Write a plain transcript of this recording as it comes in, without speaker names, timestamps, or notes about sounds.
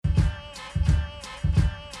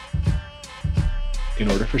In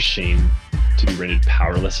order for shame to be rendered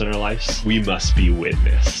powerless in our lives, we must be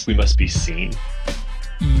witnessed. We must be seen.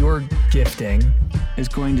 Your gifting is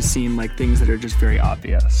going to seem like things that are just very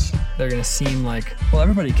obvious. They're going to seem like, well,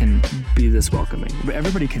 everybody can be this welcoming.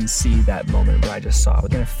 Everybody can see that moment where I just saw. We're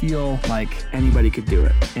going to feel like anybody could do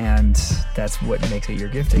it. And that's what makes it your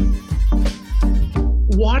gifting.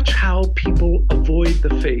 Watch how people avoid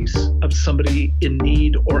the face of somebody in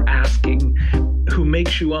need or asking who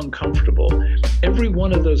makes you uncomfortable. Every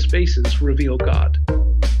one of those faces reveal God.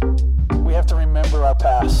 We have to remember our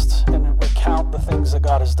past and recount the things that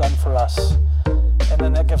God has done for us. And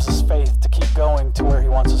then that gives us faith to keep going to where He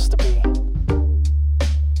wants us to be.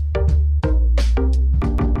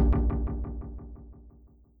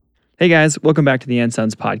 Hey guys, welcome back to the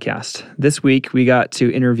 &Sons podcast. This week we got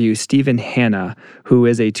to interview Stephen Hanna, who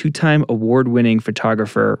is a two-time award-winning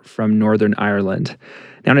photographer from Northern Ireland.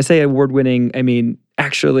 Now, when I say award-winning, I mean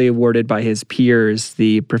actually awarded by his peers,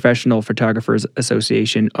 the Professional Photographers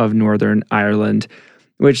Association of Northern Ireland,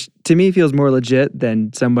 which to me feels more legit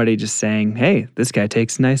than somebody just saying, hey, this guy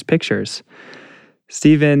takes nice pictures.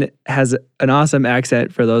 Stephen has an awesome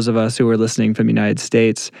accent for those of us who are listening from the United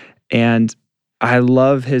States, and I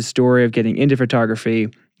love his story of getting into photography,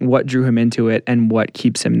 what drew him into it, and what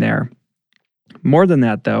keeps him there. More than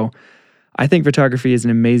that, though, I think photography is an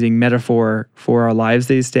amazing metaphor for our lives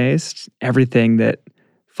these days. Everything that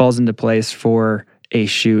falls into place for a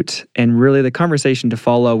shoot, and really the conversation to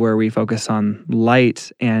follow where we focus on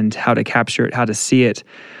light and how to capture it, how to see it,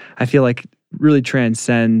 I feel like really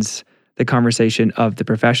transcends the conversation of the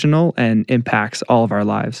professional and impacts all of our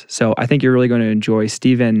lives. So I think you're really going to enjoy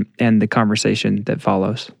Stephen and the conversation that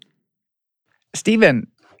follows. Stephen,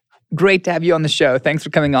 great to have you on the show. Thanks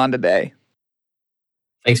for coming on today.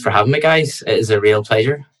 Thanks for having me, guys. It is a real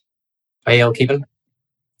pleasure. How are you all keeping?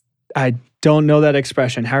 I don't know that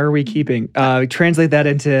expression. How are we keeping? Translate that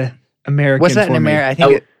into American. What's that in American? I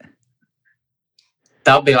think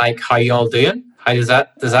that'll be like, how you all doing? How does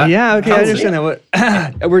that? Yeah, okay, I understand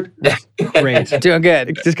that. We're great. Doing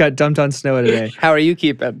good. Just got dumped on snow today. How are you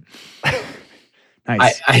keeping?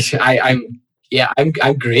 Nice.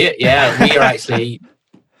 I'm great. Yeah, we are actually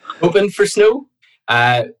hoping for snow.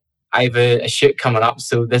 I have a shoot coming up,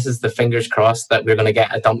 so this is the fingers crossed that we're going to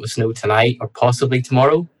get a dump of snow tonight or possibly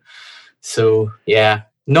tomorrow. So yeah,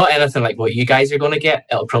 not anything like what you guys are going to get.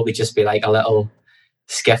 It'll probably just be like a little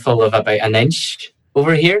skiffle of about an inch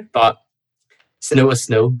over here, but snow is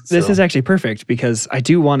snow. So. This is actually perfect because I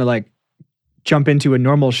do want to jump into a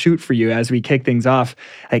normal shoot for you as we kick things off.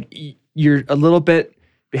 You're a little bit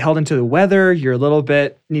beholden to the weather. You're a little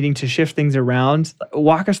bit needing to shift things around.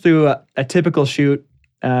 Walk us through a typical shoot,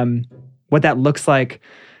 what that looks like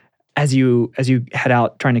as you head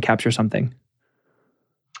out trying to capture something.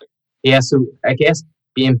 Yeah, so I guess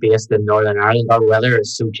being based in Northern Ireland, our weather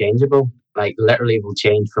is so changeable. Literally will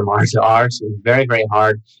change from hour to hour. So it's very, very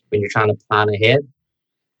hard when you're trying to plan ahead.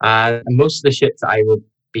 And most of the shoots I will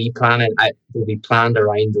be planning, will be planned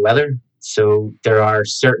around the weather. So there are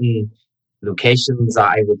certain locations that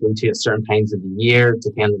I will go to at certain times of the year,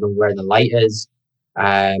 depending on where the light is.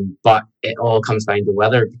 But it all comes down to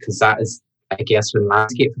weather, because that is, I guess, in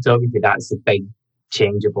landscape photography, that's a big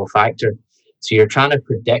changeable factor. So you're trying to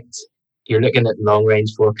predict, you're looking at long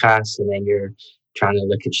range forecasts, and then you're trying to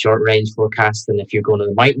look at short range forecasts. And if you're going to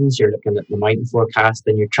the mountains, you're looking at the mountain forecast,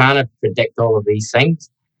 and you're trying to predict all of these things.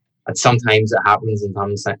 And sometimes it happens and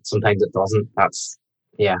sometimes it doesn't. That's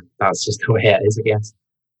just the way it is, I guess.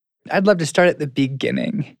 I'd love to start at the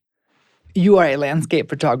beginning. You are a landscape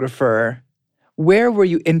photographer. Where were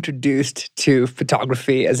you introduced to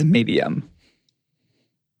photography as a medium?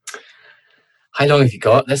 How long have you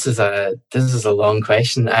got? This is a long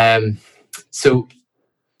question. So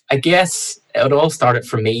I guess it all started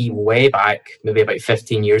for me way back, maybe about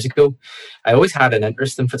 15 years ago. I always had an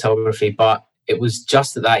interest in photography, but it was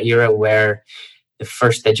just at that era where the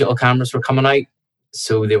first digital cameras were coming out.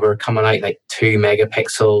 So they were coming out 2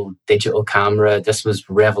 megapixel digital camera. This was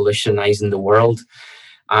revolutionizing the world.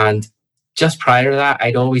 And just prior to that,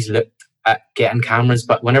 I'd always looked at getting cameras,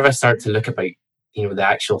 but whenever I started to look about, the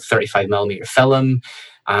actual 35mm film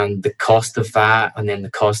and the cost of that, and then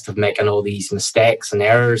the cost of making all these mistakes and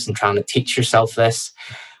errors and trying to teach yourself this,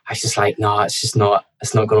 I was just like, no, it's not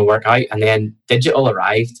going to work out. And then digital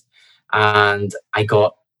arrived, and I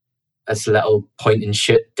got this little point and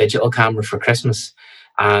shoot digital camera for Christmas.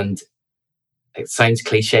 And it sounds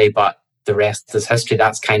cliche, but the rest is history.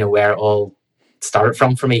 That's kind of where it all started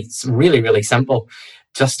from for me. It's really, really simple.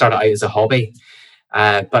 Just started out as a hobby.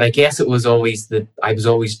 But I guess it was always I was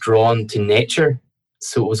always drawn to nature.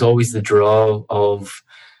 So it was always the draw of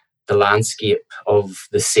the landscape, of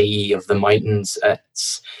the sea, of the mountains.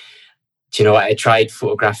 It's, you know, I tried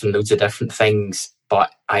photographing loads of different things, but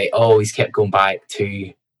I always kept going back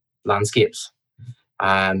to landscapes.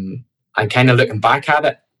 I'm kind of looking back at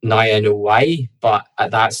it now, I know why, but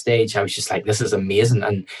at that stage I was just like, this is amazing,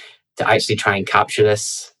 and to actually try and capture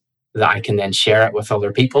this, that I can then share it with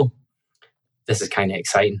other people, this is kind of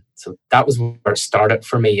exciting. So that was where it started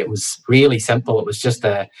for me. It was really simple. It was just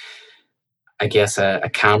a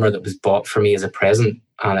camera that was bought for me as a present,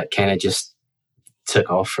 and it kind of just took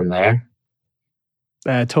off from there.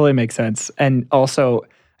 That totally makes sense. And also,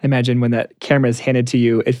 I imagine when that camera is handed to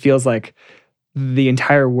you, it feels like the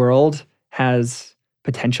entire world has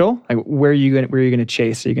potential. Like, where are you going to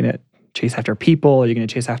chase? Are you going to chase after people? Are you going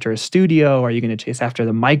to chase after a studio? Are you going to chase after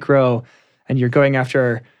the micro? And you're going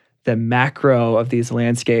after the macro of these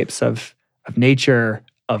landscapes of nature,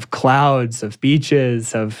 of clouds, of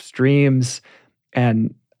beaches, of streams.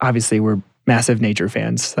 And obviously, we're massive nature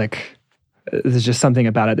fans. Like, there's just something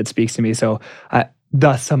about it that speaks to me. So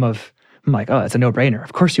thus I'm like, oh, it's a no-brainer.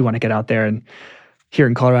 Of course you want to get out there. And here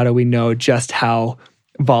in Colorado, we know just how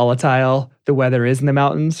volatile the weather is in the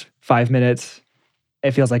mountains. 5 minutes,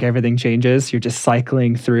 it feels like everything changes. You're just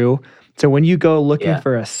cycling through. So when you go looking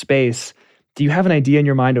for a space, do you have an idea in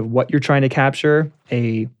your mind of what you're trying to capture?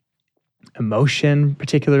 A emotion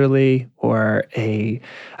particularly, or a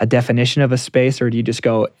definition of a space? Or do you just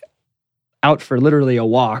go out for literally a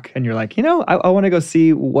walk and you're like, I want to go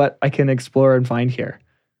see what I can explore and find here?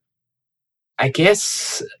 I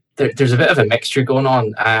guess there's a bit of a mixture going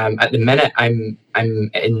on. At the minute, I'm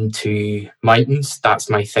into mountains. That's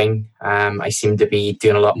my thing. I seem to be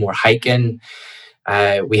doing a lot more hiking.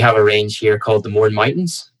 We have a range here called the Mourne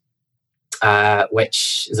Mountains,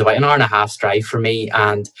 which is about an hour and a half's drive for me.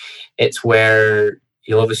 And it's where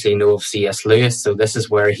you'll obviously know of C.S. Lewis. So this is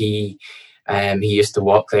where he used to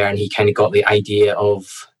walk there, and he kind of got the idea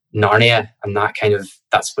of Narnia, and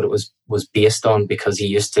that's what it was based on, because he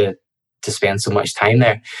used to spend so much time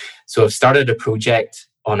there. So I've started a project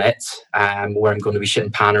on it where I'm going to be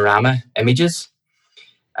shooting panorama images.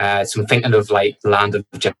 So I'm thinking of like Land of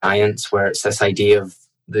Giants, where it's this idea of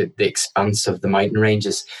the expanse of the mountain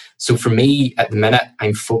ranges. So for me, at the minute,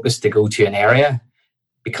 I'm focused to go to an area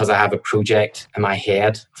because I have a project in my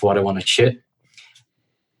head of what I want to shoot.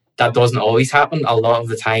 That doesn't always happen. A lot of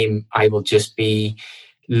the time, I will just be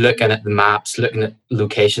looking at the maps, looking at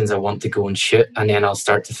locations I want to go and shoot, and then I'll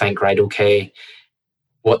start to think, right, okay,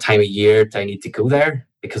 what time of year do I need to go there?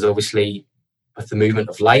 Because obviously, with the movement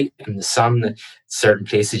of light and the sun, certain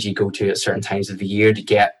places you go to at certain times of the year to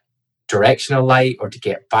get directional light or to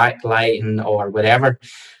get backlighting or whatever.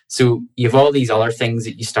 So you have all these other things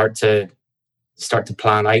that you start to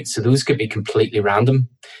plan out. So those could be completely random,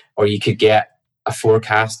 or you could get a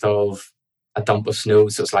forecast of a dump of snow.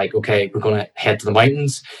 So it's like, okay, we're going to head to the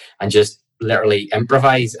mountains and just literally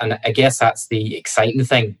improvise. And I guess that's the exciting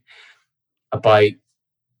thing about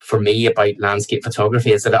landscape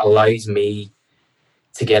photography, is that it allows me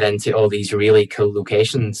to get into all these really cool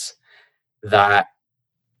locations that,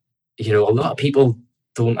 a lot of people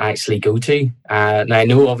don't actually go to. Now I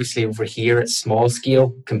know obviously over here it's small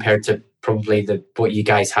scale compared to probably what you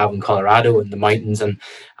guys have in Colorado and the mountains and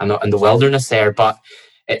the wilderness there, but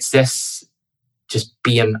it's this just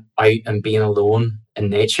being out and being alone in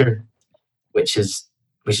nature, which is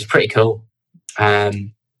pretty cool.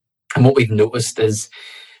 And what we've noticed is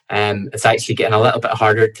it's actually getting a little bit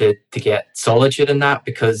harder to get solitude in that,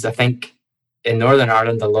 because I think in Northern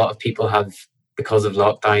Ireland a lot of people have, because of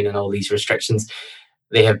lockdown and all these restrictions,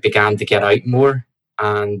 they have begun to get out more,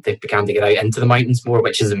 and they've begun to get out into the mountains more,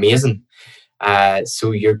 which is amazing.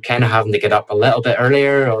 So you're kind of having to get up a little bit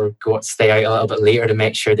earlier or stay out a little bit later to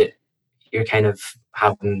make sure that you're kind of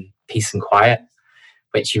having peace and quiet,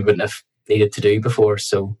 which you wouldn't have needed to do before.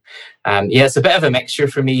 So it's a bit of a mixture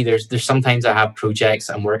for me. There's sometimes I have projects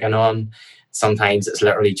I'm working on. Sometimes it's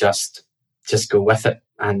literally just go with it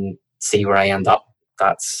and see where I end up.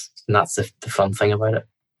 That's the fun thing about it.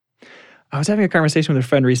 I was having a conversation with a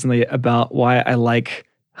friend recently about why I like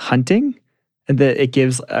hunting, and that it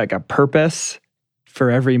gives like a purpose for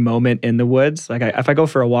every moment in the woods. Like if I go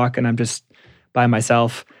for a walk and I'm just by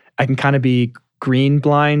myself, I can kind of be green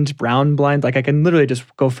blind, brown blind. Like I can literally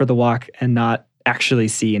just go for the walk and not actually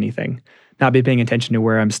see anything, not be paying attention to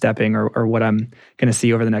where I'm stepping or what I'm going to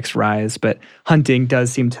see over the next rise. But hunting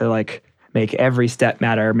does seem to like make every step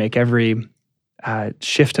matter, make every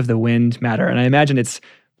shift of the wind matter. And I imagine it's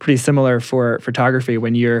pretty similar for photography.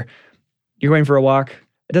 When you're going for a walk,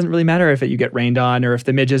 it doesn't really matter if you get rained on or if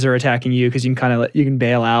the midges are attacking you, because you can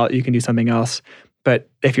bail out, you can do something else. But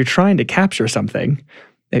if you're trying to capture something,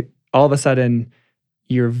 all of a sudden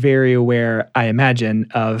you're very aware, I imagine,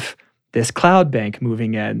 of this cloud bank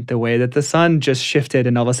moving in, the way that the sun just shifted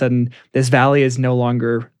and all of a sudden this valley is no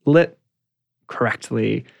longer lit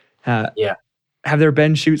correctly. Have there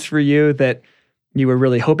been shoots for you that you were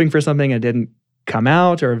really hoping for something and it didn't come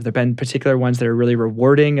out? Or have there been particular ones that are really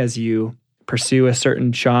rewarding as you pursue a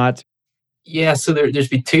certain shot? Yeah, so there's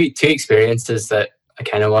been two experiences that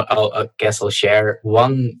I guess I'll share.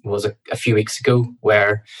 One was a few weeks ago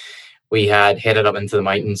where we had headed up into the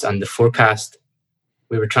mountains, and the forecast,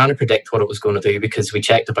 we were trying to predict what it was going to do because we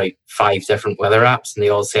checked about 5 different weather apps and they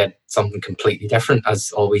all said something completely different,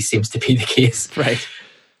 as always seems to be the case. Right.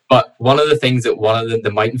 But one of the things that one of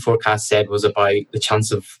the mountain forecasts said was about the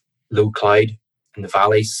chance of low cloud in the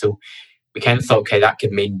valleys. So we kind of thought, okay, that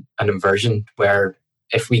could mean an inversion where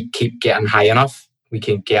if we keep getting high enough, we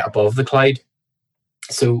can get above the cloud.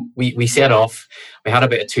 So we set off. We had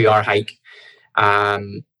about a 2-hour hike,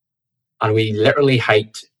 and we literally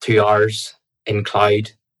hiked 2 hours in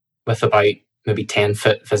cloud with about maybe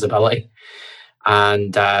 10-foot visibility.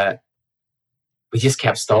 And we just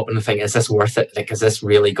kept stopping and thinking, is this worth it? Like, is this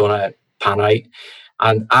really going to pan out?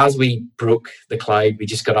 And as we broke the cloud, we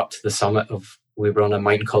just got up to the summit of, we were on a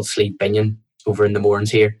mountain called Slieve Binion over in the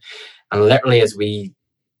Mournes here. And literally as we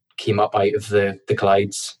came up out of the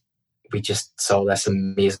clouds, we just saw this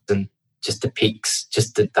amazing, just the peaks,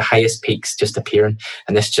 just the highest peaks just appearing.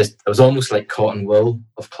 And it was almost like cotton wool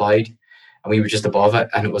of cloud. And we were just above it.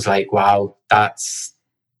 And it was like, wow, that's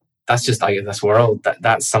just out of this world.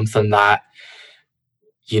 That's something that,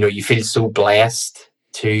 you feel so blessed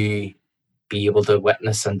to be able to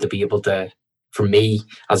witness and to be able to, for me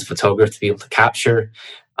as a photographer, to be able to capture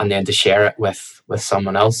and then to share it with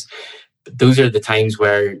someone else. But those are the times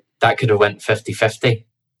where that could have went 50-50,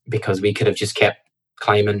 because we could have just kept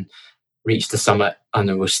climbing, reached the summit, and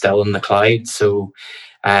then we're still in the cloud. So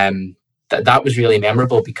that was really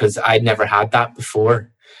memorable because I'd never had that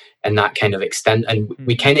before in that kind of extent. And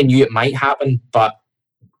we kind of knew it might happen, but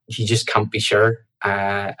you just can't be sure.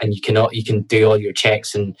 And you can do all your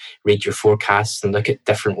checks and read your forecasts and look at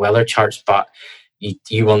different weather charts, but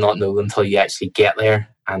you will not know until you actually get there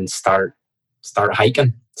and start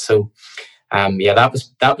hiking. So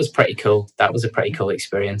that was pretty cool. That was a pretty cool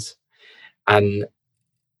experience. And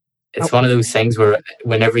it's one of those things where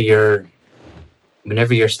whenever you're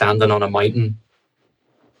standing on a mountain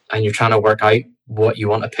and you're trying to work out what you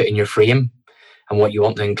want to put in your frame and what you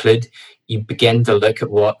want to include, you begin to look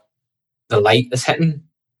at what the light is hitting,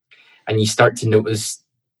 and you start to notice,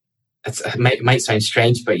 it might sound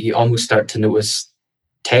strange, but you almost start to notice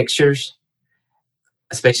textures,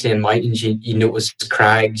 especially in mountains. You notice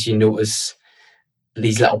crags, you notice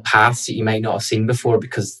these little paths that you might not have seen before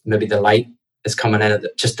because maybe the light is coming in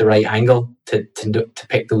at just the right angle to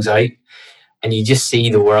pick those out, and you just see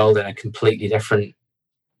the world in a completely different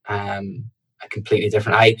eye. And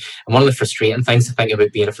one of the frustrating things I think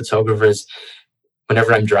about being a photographer is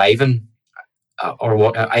whenever I'm driving or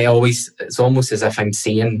what, it's almost as if I'm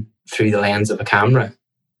seeing through the lens of a camera.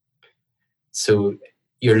 So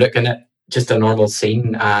you're looking at just a normal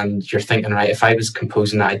scene and you're thinking, right, if I was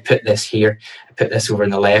composing that, I'd put this here, I'd put this over on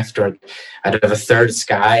the left, or I'd have a third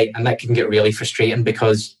sky. And that can get really frustrating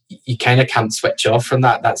because you kind of can't switch off from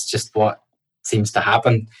that. That's just what seems to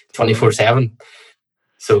happen 24/7.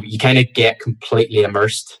 So you kind of get completely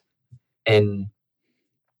immersed in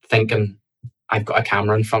thinking, I've got a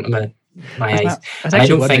camera in front of my eyes. I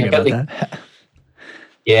don't think about that.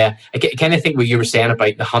 Yeah, I kind of think what you were saying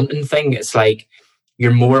about the hunting thing, it's like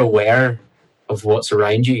you're more aware of what's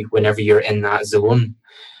around you whenever you're in that zone.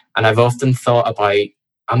 And I've often thought about,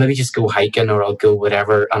 I'll maybe just go hiking or I'll go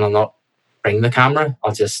whatever and I'll not bring the camera.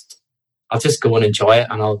 I'll just go and enjoy it.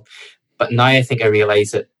 But now I think I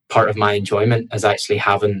realise that part of my enjoyment is actually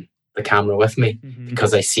having the camera with me,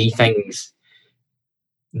 because I see things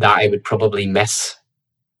that I would probably miss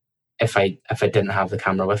if I didn't have the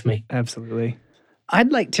camera with me. Absolutely.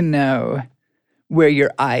 I'd like to know where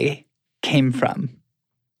your eye came from.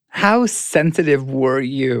 How sensitive were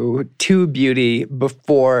you to beauty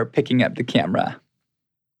before picking up the camera?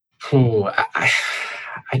 Oh,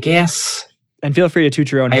 I guess. And feel free to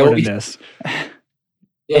toot your own horn in this.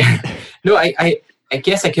 Yeah. No, I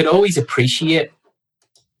guess I could always appreciate.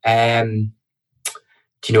 I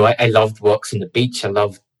loved walks on the beach. I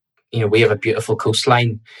loved, we have a beautiful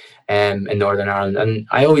coastline in Northern Ireland, and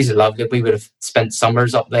I always loved it. We would have spent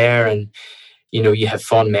summers up there, and you have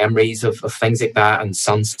fond memories of things like that and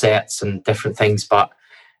sunsets and different things. But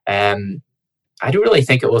I don't really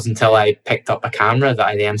think it was until I picked up a camera that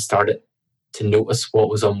I then started to notice what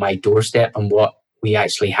was on my doorstep and what we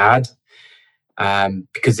actually had.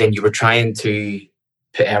 Because then you were trying to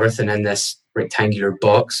put everything in this rectangular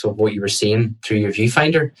box of what you were seeing through your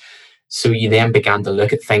viewfinder. So you then began to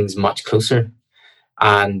look at things much closer.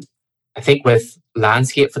 And I think with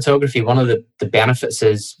landscape photography, one of the benefits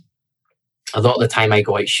is a lot of the time I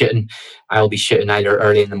go out shooting, I'll be shooting either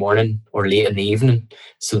early in the morning or late in the evening.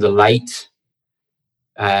 So the light,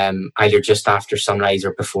 either just after sunrise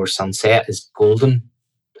or before sunset, is golden.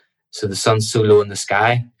 So the sun's so low in the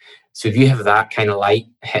sky. So if you have that kind of light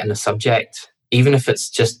hitting a subject, even if it's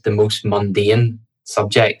just the most mundane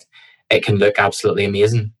subject, it can look absolutely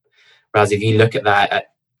amazing. Whereas if you look at that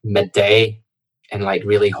at midday in like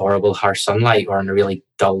really horrible harsh sunlight or in a really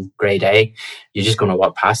dull grey day, you're just going to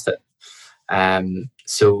walk past it.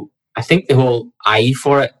 So I think the whole eye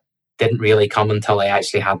for it didn't really come until I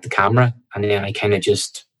actually had the camera, and then I kind of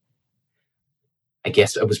just, I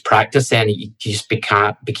guess it was practice. Then you just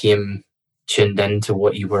became tuned into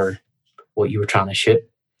what you were trying to shoot.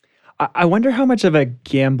 I wonder how much of a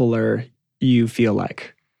gambler you feel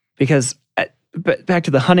like, because but back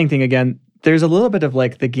to the hunting thing again, there's a little bit of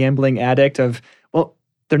like the gambling addict of, well,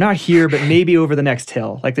 they're not here, but maybe over the next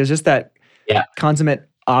hill. Like there's just that consummate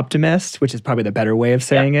optimist, which is probably the better way of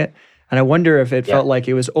saying it. And I wonder if it felt like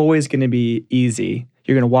it was always going to be easy.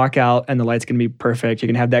 You're going to walk out and the light's going to be perfect. You're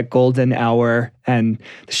going to have that golden hour and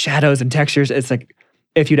the shadows and textures. It's like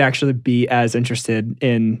if you'd actually be as interested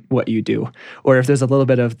in what you do. Or if there's a little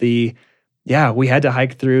bit of the, we had to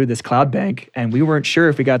hike through this cloud bank and we weren't sure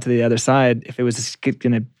if we got to the other side, if it was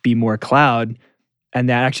going to be more cloud. And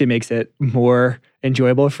that actually makes it more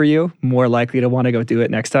enjoyable for you, more likely to want to go do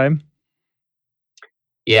it next time.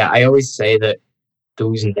 Yeah, I always say that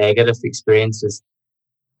those negative experiences,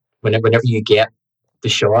 whenever you get the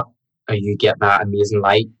shot or you get that amazing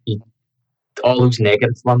light, all those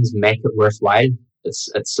negative ones make it worthwhile.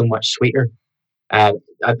 It's so much sweeter. An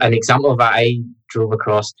example of that, I drove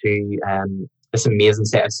across to this amazing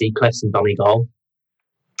set of sea cliffs in Donegal.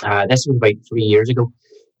 This was about 3 years ago.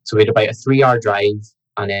 So we had about a 3-hour drive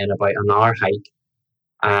and then about an hour hike.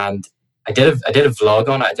 And I did a vlog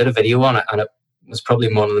on it. I did a video on it, and it was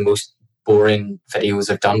probably one of the most boring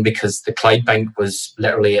videos I've done because the cloud bank was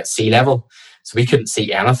literally at sea level. So we couldn't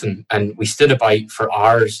see anything. And we stood about for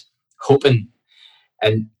hours hoping.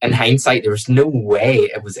 And in hindsight, there was no way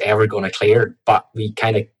it was ever going to clear. But we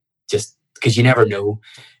kind of just, because you never know.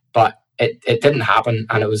 But it didn't happen.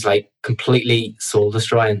 And it was like completely soul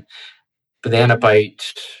destroying. But then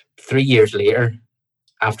about 3 years later,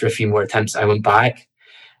 after a few more attempts, I went back.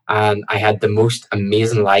 And I had the most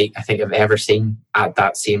amazing light I think I've ever seen at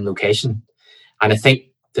that same location. And I think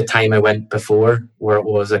the time I went before, where it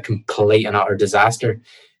was a complete and utter disaster,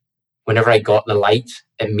 whenever I got the light,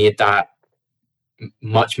 it made that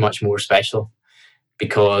much, much more special,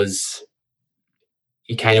 because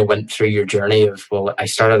you kind of went through your journey of, well, I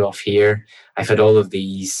started off here. I've had all of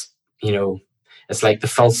these, it's like the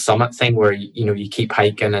false summit thing where, you keep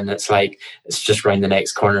hiking and it's like, it's just around the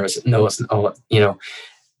next corner. It's not,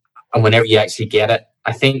 and whenever you actually get it,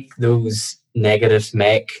 I think those negatives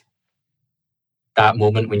make that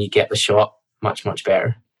moment when you get the shot much, much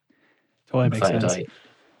better. Totally makes sense.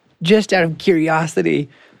 Just out of curiosity,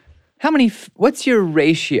 what's your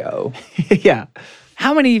ratio? Yeah.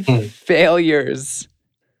 How many failures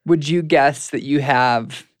would you guess that you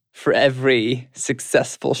have for every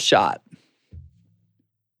successful shot?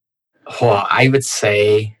 Well, I would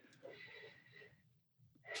say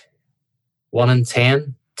 1 in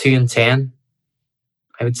 10. 2 in 10,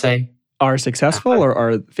 I would say. Are successful or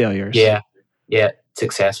are failures? Yeah,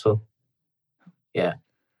 successful. Yeah.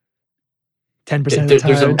 10% of the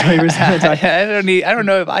time, 20% of the time. I don't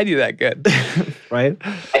know if I do that good. Right?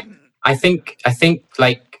 I think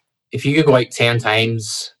like if you could go out 10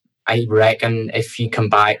 times, I reckon if you come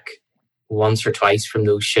back once or twice from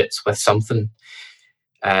those shoots with something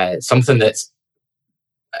that's,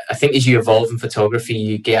 I think as you evolve in photography,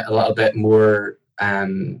 you get a little bit more,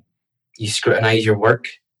 you scrutinize your work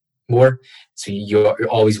more. So you're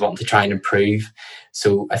always wanting to try and improve.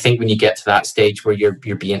 So I think when you get to that stage where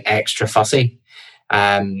you're being extra fussy,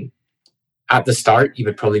 at the start you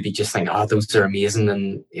would probably be just thinking, oh, those are amazing,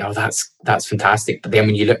 and that's fantastic. But then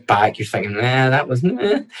when you look back, you're thinking, that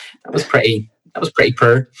was pretty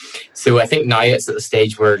poor. So I think now it's at the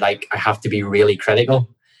stage where like I have to be really critical.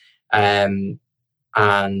 And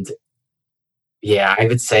yeah, I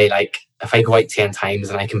would say like if I go out 10 times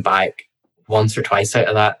and I come back once or twice out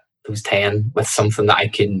of those 10 with something that I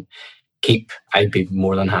can keep, I'd be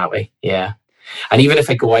more than happy. Yeah. And even if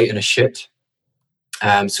I go out in a shoot,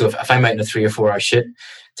 so if I'm out in a 3 or 4 hour shoot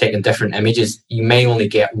taking different images, you may only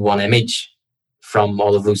get one image from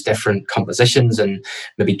all of those different compositions and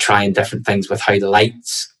maybe trying different things with how the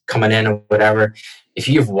light's coming in or whatever. If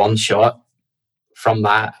you have one shot, from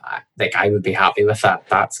that, I would be happy with that.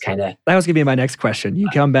 That's kind of... That was going to be my next question. You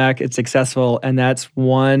come back, it's successful, and that's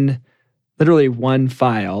literally one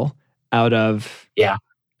file out of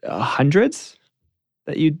hundreds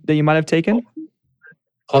that you might have taken?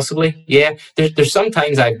 Possibly, yeah. There's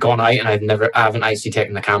sometimes I've gone out and I haven't actually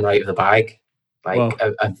taken the camera out of the bag.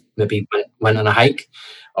 I've maybe went on a hike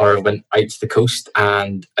or went out to the coast,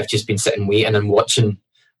 and I've just been sitting waiting and watching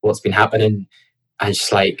what's been happening. And it's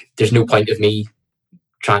just like, there's no point of me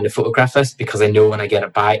trying to photograph this, because I know when I get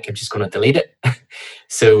it back, I'm just going to delete it.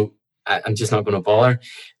 So I'm just not going to bother.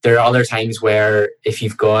 There are other times where if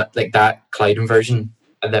you've got like that cloud inversion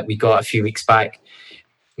that we got a few weeks back,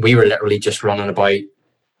 we were literally just running about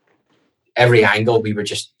every angle. We were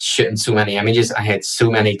just shooting so many images. I had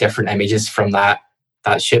so many different images from that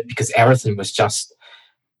shoot, because everything was just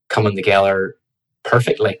coming together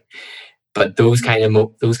perfectly. But those kind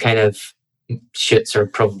of shoots are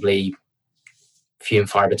probably few and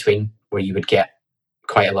far between, where you would get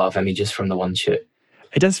quite a lot of images from the one shoot.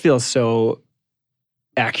 It does feel so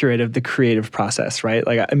accurate of the creative process, right?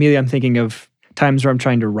 Like immediately I'm thinking of times where I'm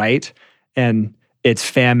trying to write and it's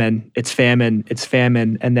famine,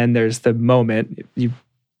 and then there's the moment. You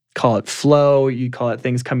call it flow, you call it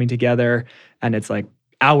things coming together, and it's like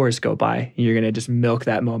hours go by. You're going to just milk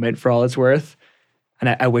that moment for all it's worth.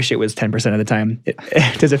 And I wish it was 10% of the time.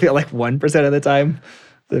 Does it feel like 1% of the time?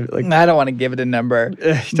 Like, I don't want to give it a number.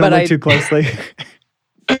 Don't look too closely.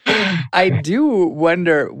 I do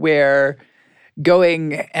wonder where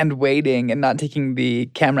going and waiting and not taking the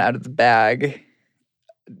camera out of the bag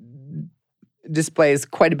displays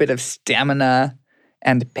quite a bit of stamina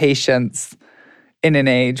and patience in an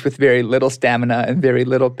age with very little stamina and very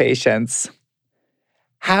little patience.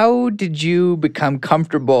 How did you become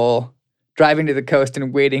comfortable driving to the coast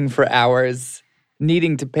and waiting for hours,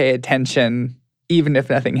 needing to pay attention even if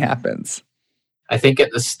nothing happens? I think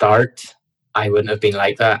at the start, I wouldn't have been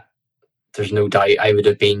like that. There's no doubt. I would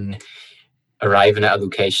have been arriving at a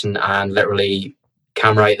location and literally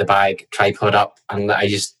camera out the bag, tripod up, and I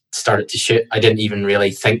just started to shoot. I didn't even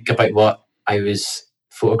really think about what I was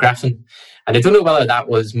photographing. And I don't know whether that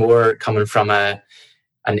was more coming from an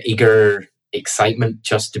eager excitement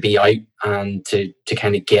just to be out and to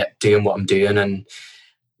kind of get doing what I'm doing. And,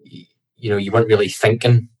 you weren't really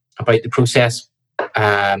thinking about the process.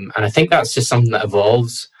 And I think that's just something that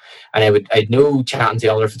evolves. And I'd know, chatting to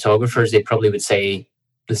other photographers, they probably would say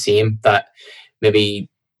the same, that maybe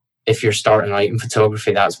if you're starting out in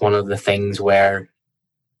photography, that's one of the things where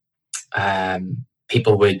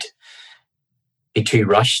people would be too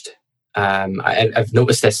rushed. I've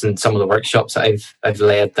noticed this in some of the workshops that I've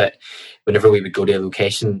led, that whenever we would go to a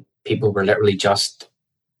location, people were literally just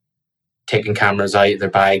taking cameras out of their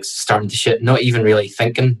bags, starting to shoot, not even really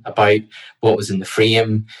thinking about what was in the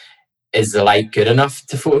frame. Is the light good enough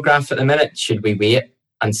to photograph at the minute? Should we wait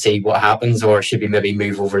and see what happens, or should we maybe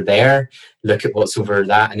move over there, look at what's over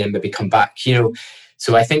that, and then maybe come back?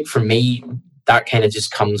 So I think for me, that kind of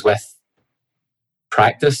just comes with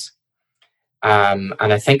practice. And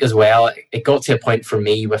I think as well, it got to a point for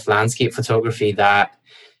me with landscape photography that,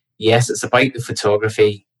 yes, it's about the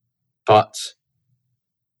photography, but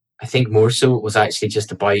I think more so it was actually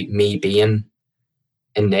just about me being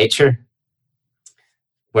in nature,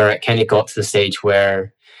 where it kind of got to the stage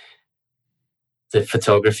where the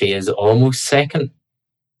photography is almost second,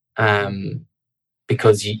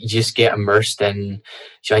 because you just get immersed in,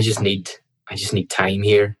 I just need time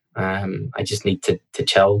here. I just need to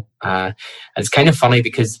chill. And it's kind of funny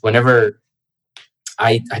because whenever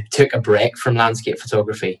I took a break from landscape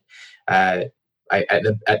photography, at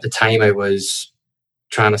the time I was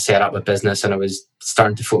trying to set up a business and I was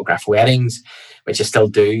starting to photograph weddings, which I still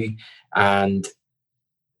do. And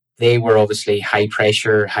they were obviously high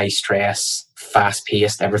pressure, high stress, fast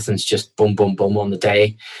paced. Everything's just boom, boom, boom on the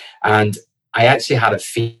day. And I actually had a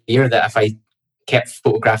fear that if I kept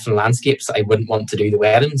photographing landscapes, I wouldn't want to do the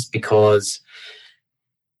weddings, because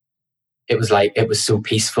it was so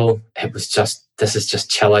peaceful. It was just, this is just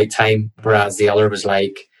chill out time. Whereas the other was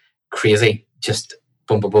like crazy, just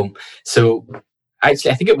boom, boom, boom. So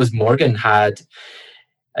actually, I think it was Morgan I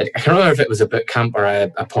can't remember if it was a boot camp or a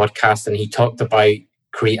podcast, and he talked about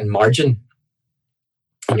creating margin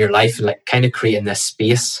in your life and like kind of creating this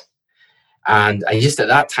space. And I just, at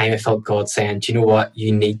that time, I felt God saying, do you know what?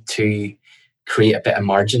 You need to create a bit of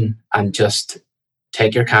margin and just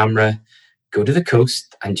take your camera, go to the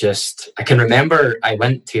coast, and I can remember I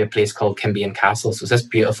went to a place called Kimbian Castle. So it's this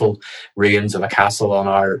beautiful ruins of a castle on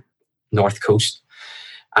our north coast.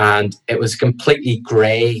 And it was a completely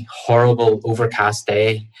grey, horrible, overcast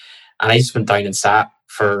day. And I just went down and sat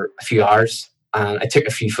for a few hours and I took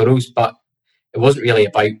a few photos, but it wasn't really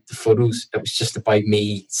about the photos. It was just about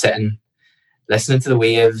me sitting, listening to the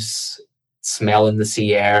waves, smelling the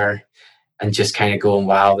sea air, and just kind of going,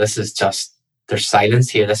 wow, this is just, there's silence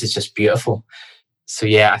here. This is just beautiful. So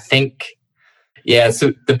yeah, I think,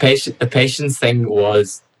 so the patience thing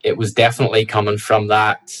it was definitely coming from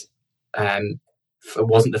that. It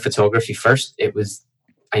wasn't the photography first. It was,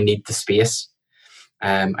 I need the space.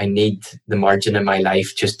 I need the margin in my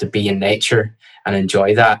life just to be in nature and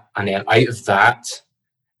enjoy that. And then out of that,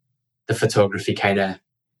 the photography kind of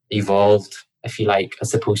evolved, if you like,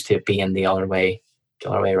 as opposed to it being the other way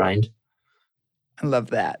around. I love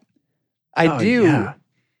that. I do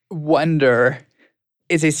wonder,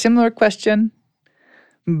 it's a similar question,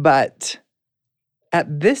 but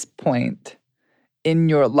at this point in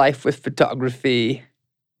your life with photography,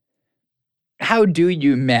 how do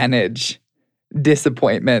you manage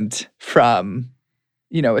disappointment from,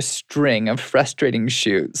 a string of frustrating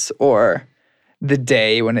shoots or the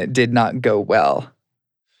day when it did not go well?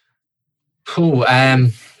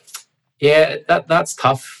 That's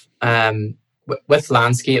tough. With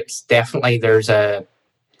landscapes, definitely there's a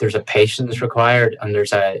patience required, and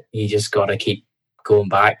you just got to keep going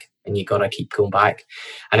back, and you got to keep going back.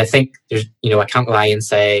 And I think there's, I can't lie and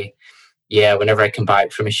say, whenever I come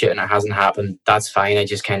back from a shoot and it hasn't happened, that's fine. I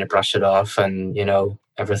just kind of brush it off, and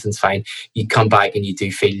everything's fine. You come back and you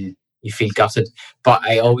feel gutted, but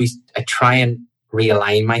I try and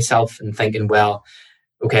realign myself and thinking, well,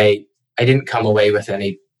 okay, I didn't come away with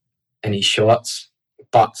any shots,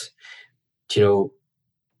 but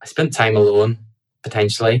I spent time alone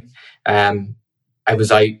potentially. I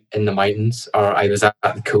was out in the mountains, or I was at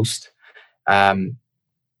the coast.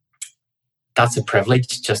 That's a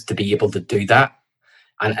privilege just to be able to do that.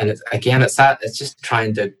 And it's just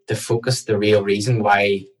trying to focus the real reason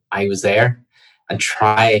why I was there, and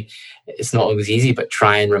try. It's not always easy, but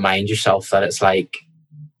try and remind yourself that it's I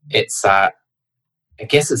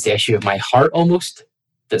guess it's the issue of my heart almost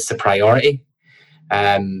that's the priority.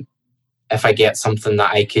 If I get something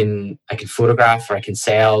that I can photograph or I can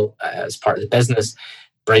sell as part of the business,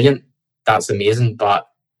 brilliant, that's amazing. But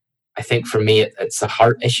I think for me, it's a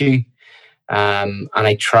heart issue, and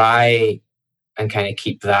I try and kind of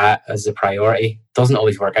keep that as a priority. Doesn't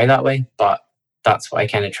always work out that way, but that's what I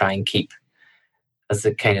kind of try and keep as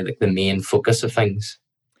the kind of the main focus of things.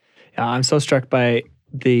 Yeah, I'm so struck by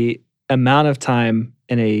the amount of time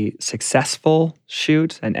in a successful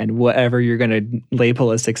shoot and whatever you're going to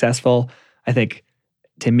label as successful. I think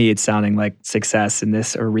to me, it's sounding like success in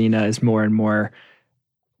this arena is more and more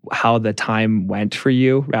how the time went for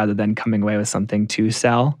you rather than coming away with something to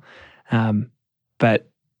sell. But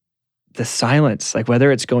the silence, like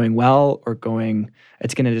whether it's going well or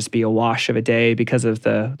it's going to just be a wash of a day because of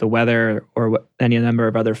the weather or any number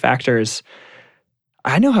of other factors.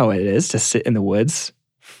 I know how it is to sit in the woods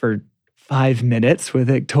for 5 minutes with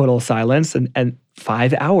a total silence and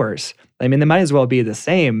 5 hours. I mean, they might as well be the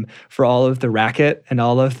same for all of the racket and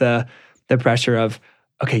all of the pressure of,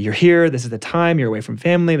 okay, you're here, this is the time, you're away from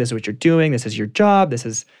family, this is what you're doing, this is your job, this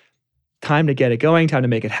is time to get it going, time to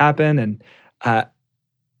make it happen. And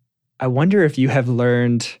I wonder if you have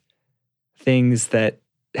learned things that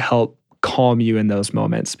help calm you in those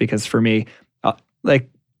moments. Because for me, like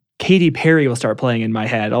Katy Perry will start playing in my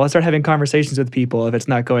head. I'll start having conversations with people if it's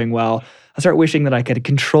not going well. I'll start wishing that I could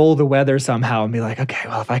control the weather somehow and be like, okay,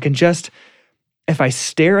 well, if I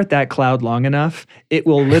stare at that cloud long enough, it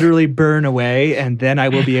will literally burn away, and then I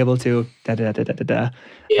will be able to da-da-da-da-da-da.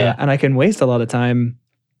 Yeah. And I can waste a lot of time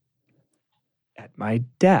at my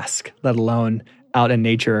desk, let alone out in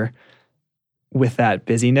nature with that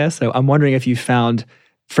busyness. So I'm wondering if you found,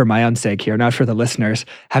 for my own sake here, not for the listeners,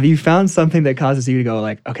 have you found something that causes you to go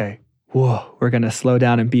like, okay, whoa, we're going to slow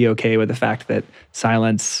down and be okay with the fact that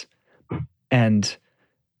silence and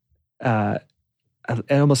it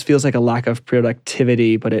almost feels like a lack of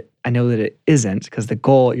productivity, but I know that it isn't, because the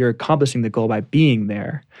goal, you're accomplishing the goal by being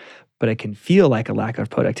there, but it can feel like a lack of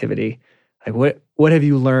productivity. Like what have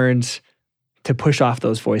you learned to push off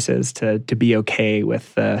those voices, to be okay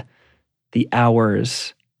with the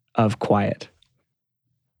hours of quiet?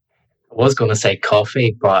 I was going to say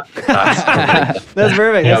coffee, but that's that's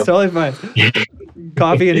perfect. That's totally fine.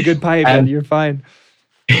 Coffee and a good pipe, and you're fine.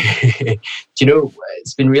 Do you know,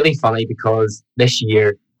 it's been really funny because this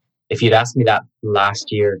year, if you'd asked me that last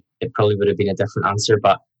year, it probably would have been a different answer.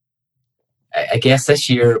 But I guess this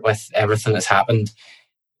year, with everything that's happened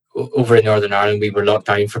over in Northern Ireland, we were locked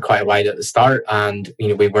down for quite a while at the start, and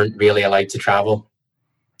we weren't really allowed to travel.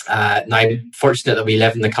 Now, I'm fortunate that we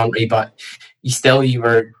live in the country, but you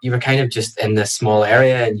were kind of just in this small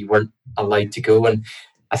area and you weren't allowed to go. And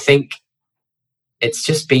I think it's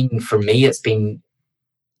just been, for me, it's been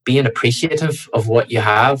being appreciative of what you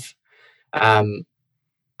have. And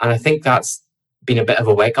I think that's been a bit of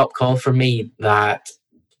a wake-up call for me, that,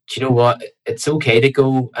 do you know what, it's okay to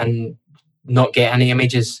go and not get any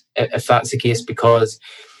images if that's the case, because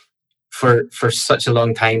for such a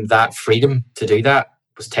long time that freedom to do that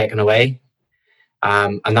was taken away.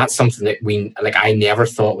 And that's something that I never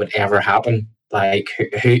thought would ever happen. Like,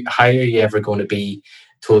 how are you ever going to be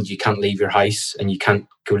told you can't leave your house and you can't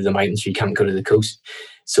go to the mountains or you can't go to the coast?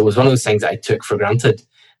 So it was one of those things that I took for granted.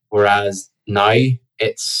 Whereas now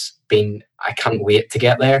it's been, I can't wait to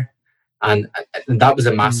get there. And that was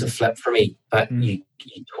a massive flip for me. That you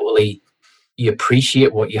totally, you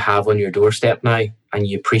appreciate what you have on your doorstep now, and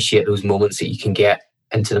you appreciate those moments that you can get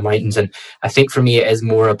into the mountains. And I think for me, it is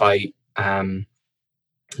more about,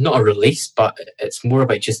 not a release, but it's more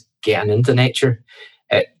about just getting into nature.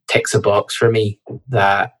 It ticks a box for me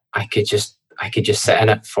that I could just sit in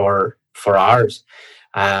it for hours.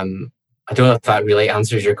 I don't know if that really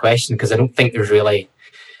answers your question, because I don't think there's really,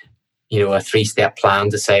 a 3-step plan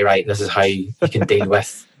to say, right, this is how you can deal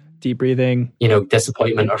with deep breathing,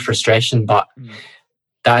 disappointment or frustration. But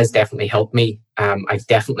that has definitely helped me.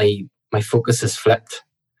 My focus has flipped,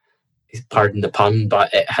 pardon the pun,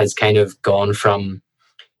 but it has kind of gone from,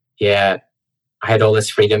 I had all this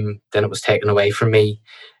freedom, then it was taken away from me.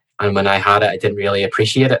 And when I had it, I didn't really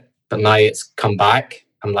appreciate it. But now it's come back.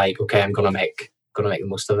 I'm like, okay, I'm gonna make the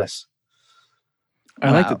most of this.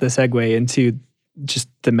 I like the segue into just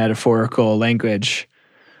the metaphorical language.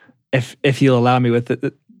 If you'll allow me, with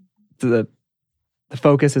the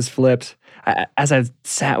focus is flipped. As I've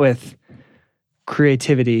sat with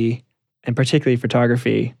creativity and particularly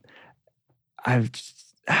photography,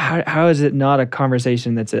 how is it not a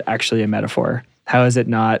conversation that's actually a metaphor? How is it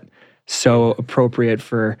not so appropriate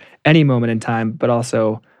for any moment in time, but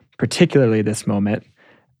also particularly this moment,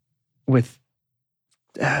 with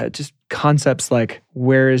just concepts like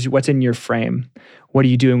what's in your frame? What are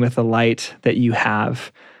you doing with the light that you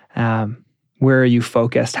have? Where are you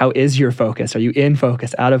focused? How is your focus? Are you in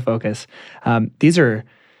focus, out of focus? These are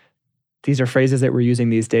phrases that we're using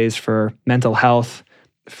these days for mental health,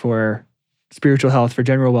 for spiritual health, for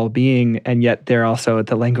general well-being, and yet they're also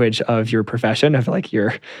the language of your profession, of like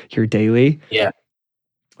your daily. Yeah.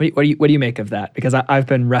 What do you make of that? Because I've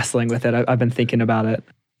been wrestling with it. I've been thinking about it.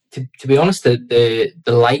 To be honest, the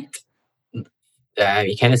light,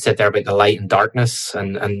 you kind of said there about the light and darkness,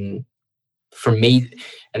 and for me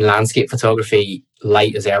in landscape photography,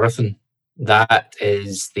 light is everything. That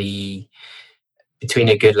is between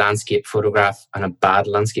a good landscape photograph and a bad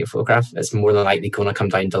landscape photograph, it's more than likely going to come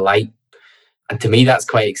down to light. And to me, that's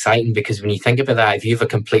quite exciting, because when you think about that, if you have a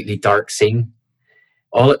completely dark scene,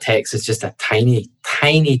 all it takes is just a tiny,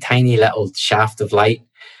 tiny, tiny little shaft of light,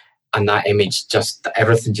 and that image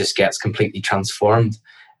everything just gets completely transformed.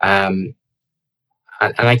 And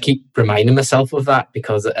I keep reminding myself of that,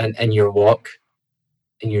 because in your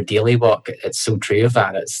daily walk, it's so true of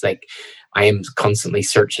that. It's like I am constantly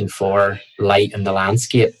searching for light in the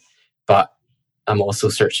landscape, but I'm also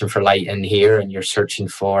searching for light in here, and you're searching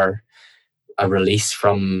for a release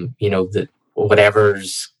from,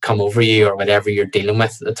 whatever's come over you or whatever you're dealing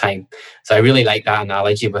with at the time. So I really like that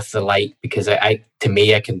analogy with the light, because to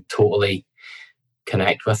me, I can totally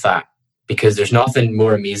connect with that, because there's nothing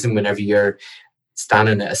more amazing whenever you're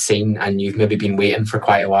standing at a scene and you've maybe been waiting for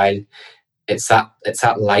quite a while. It's that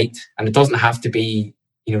light, and it doesn't have to be,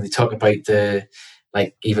 they talk about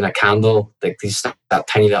even a candle, like that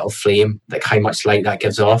tiny little flame, like how much light that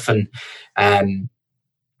gives off. And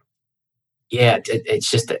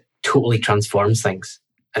it's just, it totally transforms things.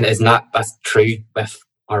 And that's true with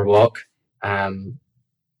our walk.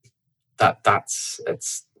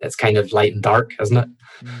 It's kind of light and dark, isn't it?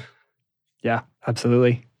 Yeah,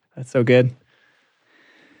 absolutely. That's so good.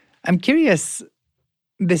 I'm curious,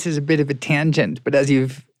 this is a bit of a tangent, but as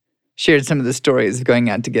you've shared some of the stories of going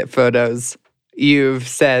out to get photos, you've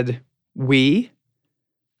said, we?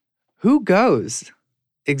 Who goes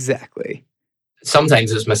exactly?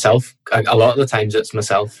 Sometimes it's myself. A lot of the times it's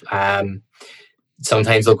myself.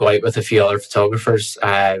 Sometimes I'll go out with a few other photographers.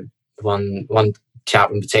 One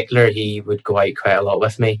chap in particular, he would go out quite a lot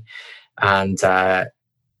with me, and I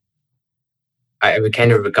would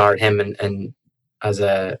kind of regard him and as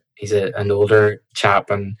he's an older chap,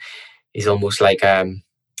 and he's almost like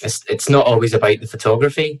it's not always about the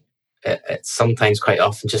photography. It's sometimes quite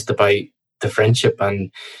often just about the friendship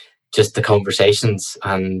and just the conversations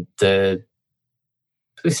and I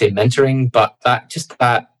would say mentoring, but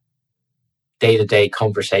that day-to-day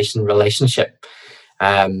conversation relationship.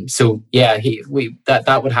 So yeah,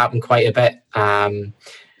 that would happen quite a bit.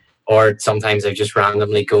 or sometimes I just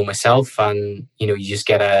randomly go myself, and you just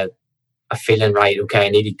get a feeling, right, okay, I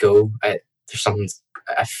need to go. There's something,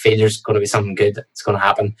 I feel there's going to be something good that's going to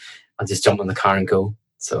happen. I'll just jump in the car and go.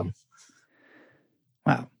 So,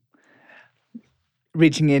 wow.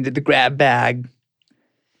 Reaching into the grab bag.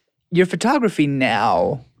 Your photography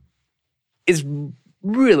now is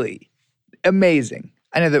really amazing.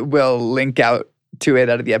 I know that we'll link out to it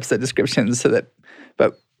out of the episode description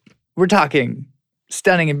but we're talking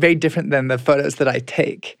stunning and very different than the photos that I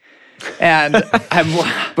take. And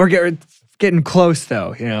we're getting close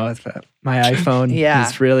though, my iPhone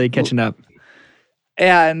is really catching up.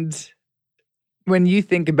 And when you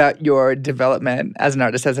think about your development as an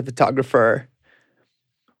artist, as a photographer,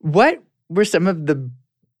 what were some of the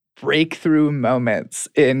breakthrough moments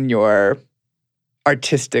in your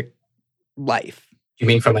artistic life? You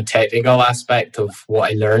mean from a technical aspect of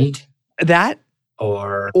what I learned? That?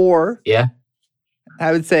 Or yeah.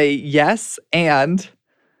 I would say yes. And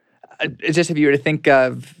just if you were to think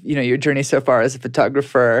of, your journey so far as a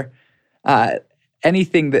photographer,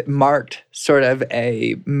 anything that marked sort of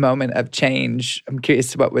a moment of change, I'm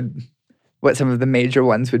curious what some of the major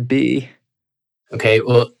ones would be. Okay,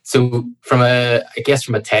 well, so from a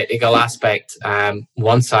technical aspect,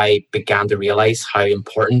 once I began to realize how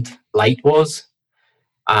important light was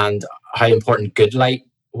and how important good light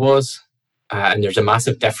was, and there's a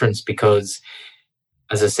massive difference because,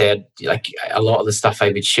 as I said, like a lot of the stuff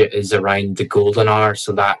I would shoot is around the golden hour.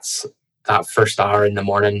 So that's that first hour in the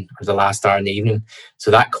morning or the last hour in the evening.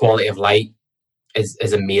 So that quality of light is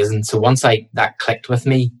amazing. So once that clicked with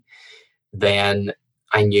me, then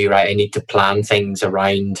I knew, right, I need to plan things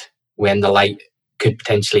around when the light could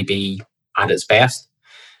potentially be at its best.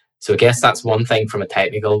 So I guess that's one thing from a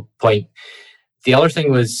technical point. The other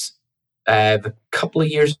thing was a couple of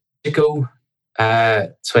years ago,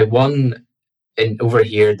 so I won over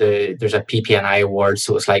here, there's a PPNI award,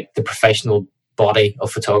 so it's like the professional body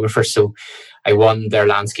of photographers. So I won their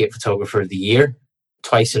Landscape Photographer of the Year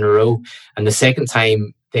twice in a row. And the second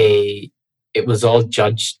time, it was all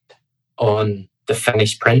judged on the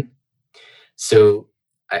finished print. So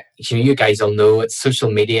you guys all know it's social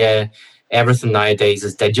media. Everything nowadays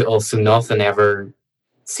is digital, so nothing ever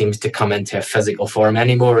seems to come into a physical form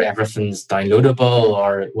anymore. Everything's downloadable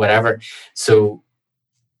or whatever. So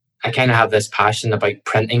I kind of have this passion about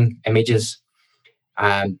printing images,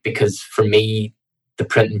 because for me, the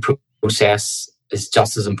printing process is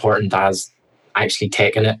just as important as actually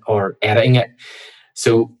taking it or editing it.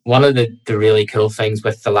 So one of the really cool things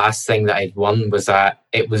with the last thing that I'd won was that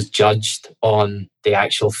it was judged on the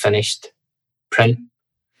actual finished print.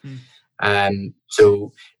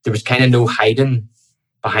 So there was kind of no hiding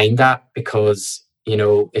behind that, because,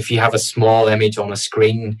 if you have a small image on a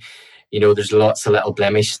screen, there's lots of little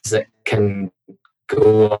blemishes that can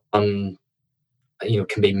go on,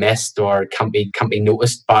 can be missed or can't be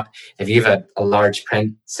noticed. But if you have a large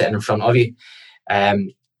print sitting in front of you,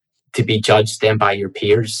 to be judged then by your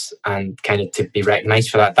peers and kind of to be recognized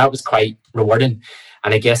for that was quite rewarding.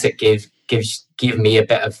 And I guess it gave me a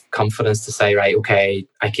bit of confidence to say, right, okay,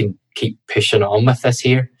 I can keep pushing on with this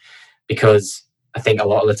here, because I think a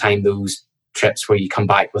lot of the time those trips where you come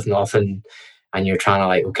back with nothing and you're trying to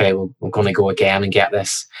like, okay, well, we're going to go again and get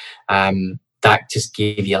this, that just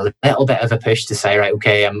gave you a little bit of a push to say, right,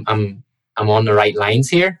 okay, I'm on the right lines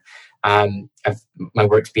here. My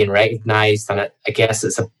work's being recognized, and I guess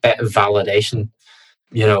it's a bit of validation,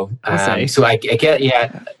 so I get,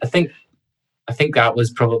 I think that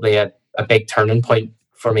was probably a big turning point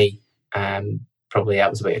for me. Probably that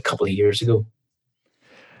was about a couple of years ago.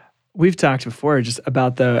 We've talked before just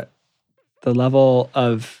about the level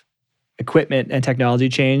of equipment and technology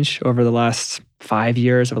change over the last 5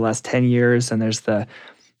 years, over the last 10 years, and there's the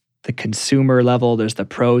consumer level, there's the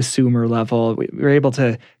prosumer level. We were able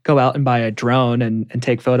to go out and buy a drone and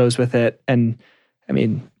take photos with it. And I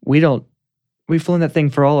mean, we've flown that thing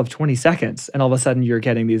for all of 20 seconds. And all of a sudden you're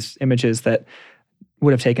getting these images that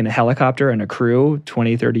would have taken a helicopter and a crew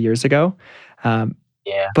 20, 30 years ago.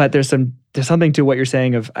 But there's something to what you're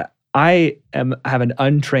saying of, I have an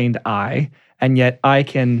untrained eye, and yet I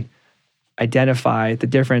can identify the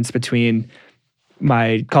difference between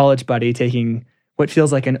my college buddy taking what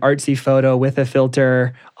feels like an artsy photo with a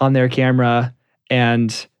filter on their camera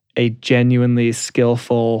and a genuinely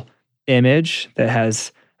skillful image that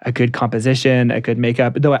has a good composition, a good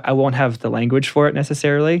makeup, though I won't have the language for it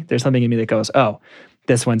necessarily. There's something in me that goes, oh,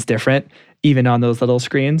 this one's different, even on those little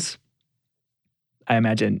screens. I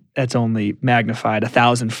imagine that's only magnified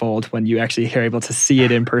 1,000-fold when you actually are able to see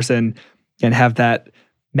it in person and have that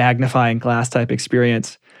magnifying glass type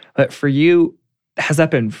experience. But for you, has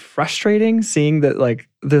that been frustrating, seeing that like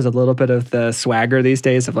there's a little bit of the swagger these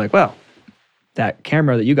days of like, well, that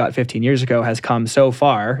camera that you got 15 years ago has come so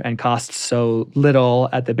far and costs so little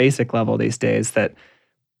at the basic level these days that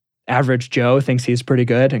average Joe thinks he's pretty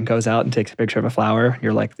good and goes out and takes a picture of a flower.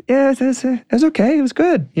 You're like, yeah, it's okay. It was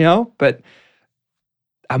good, you know? But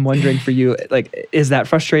I'm wondering for you, like, is that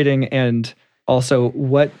frustrating? And also,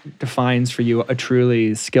 what defines for you a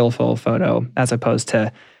truly skillful photo as opposed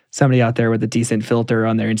to somebody out there with a decent filter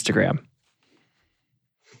on their Instagram?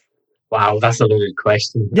 Wow, that's a loaded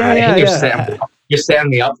question. Yeah. You're setting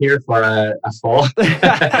me up here for a fall.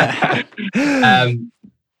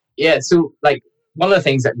 Yeah, so like one of the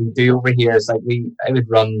things that we do over here is like I would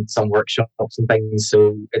run some workshops and things.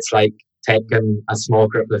 So it's like taking a small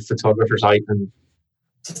group of photographers out and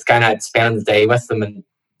just kind of spending the day with them and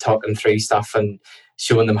talking through stuff and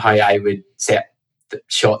showing them how I would set the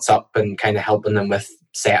shots up and kind of helping them with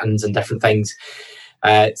settings and different things.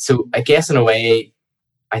 So I guess in a way,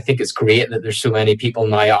 I think it's great that there's so many people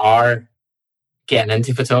now are getting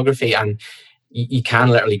into photography, and you can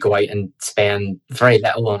literally go out and spend very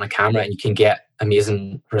little on a camera and you can get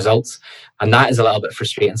amazing results. And that is a little bit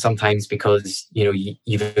frustrating sometimes because, you know,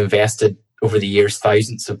 you've invested over the years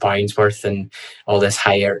thousands of pounds worth in all this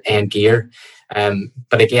higher end gear.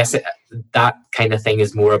 But I guess that kind of thing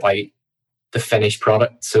is more about the finished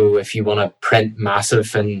product. So if you want to print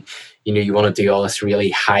massive and, you know, you want to do all this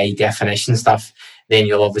really high definition stuff, then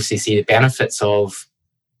you'll obviously see the benefits of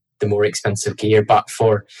the more expensive gear. But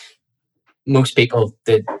for most people,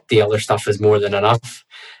 the other stuff is more than enough.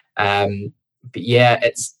 But yeah,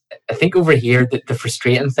 I think over here that the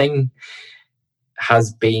frustrating thing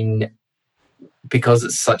has been, because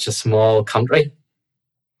it's such a small country,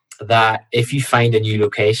 that if you find a new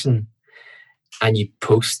location and you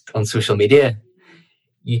post on social media,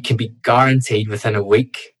 you can be guaranteed within a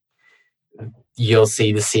week you'll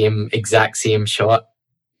see the exact same shot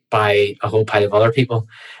by a whole pile of other people.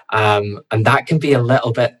 And that can be a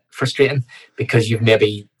little bit frustrating because you've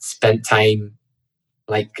maybe spent time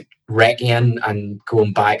like wrecking and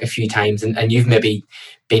going back a few times, and you've maybe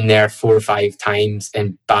been there 4 or 5 times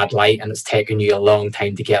in bad light and it's taken you a long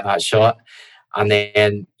time to get that shot. And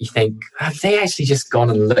then you think, have they actually just gone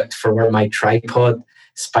and looked for where my tripod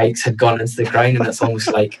spikes had gone into the ground? And it's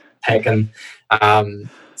almost like taken.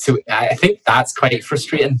 So I think that's quite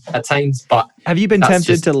frustrating at times. But have you been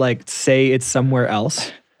tempted to like say it's somewhere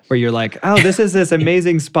else where you're like, oh, this is this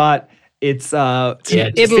amazing spot. It's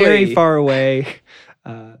very far away.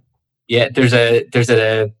 Yeah, there's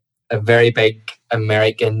a very big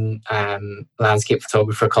American landscape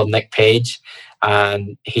photographer called Nick Page,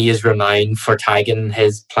 and he is renowned for tagging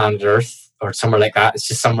his planet Earth or somewhere like that. It's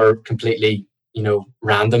just somewhere completely, you know,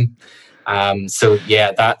 random. So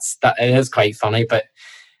yeah, it is quite funny, but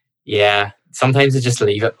yeah, sometimes I just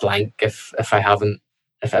leave it blank if I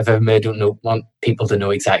don't want people to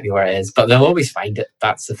know exactly where it is, but they'll always find it.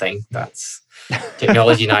 That's the thing. That's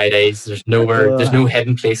technology nowadays. There's no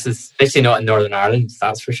hidden places, especially not in Northern Ireland.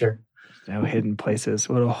 That's for sure. No hidden places.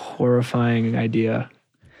 What a horrifying idea.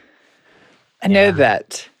 I know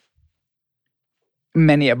that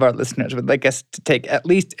many of our listeners would like us to take at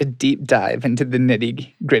least a deep dive into the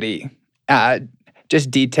nitty-gritty,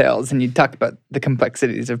 just details, and you talk about the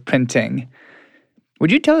complexities of printing.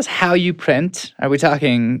 Would you tell us how you print? Are we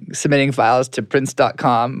talking submitting files to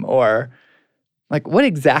prints.com, or like what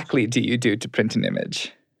exactly do you do to print an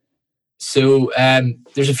image? So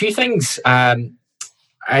there's a few things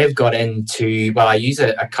I've got into. Well, I use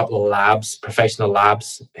a couple of labs, professional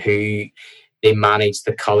labs, who they manage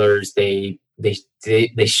the colors, they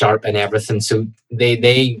sharpen everything. So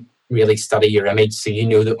they really study your image, so you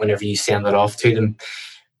know that whenever you send it off to them,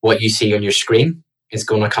 what you see on your screen is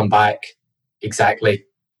going to come back exactly.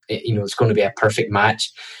 You know, it's going to be a perfect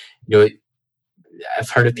match. You know, I've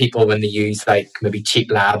heard of people when they use like maybe cheap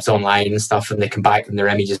labs online and stuff, and they come back and their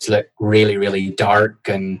images look really, really dark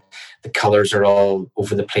and the colors are all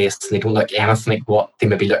over the place and they don't look anything like what they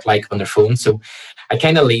maybe look like on their phone. So I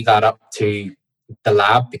kind of leave that up to the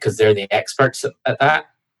lab because they're the experts at that.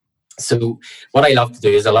 So what I love to do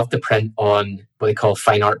is I love to print on what they call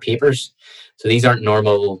fine art papers. So these aren't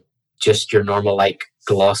just your normal like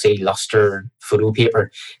glossy luster photo paper.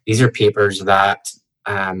 These are papers that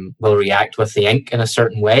will react with the ink in a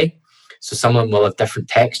certain way. So some of them will have different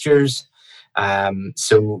textures.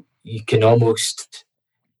 So you can almost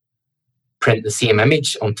print the same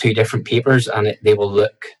image on 2 different papers and they will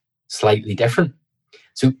look slightly different.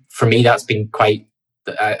 So for me, that's been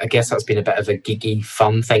I guess that's been a bit of a geeky,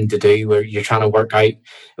 fun thing to do, where you're trying to work out,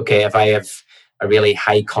 okay, if I have a really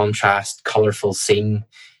high contrast, colourful scene,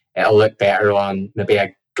 it'll look better on maybe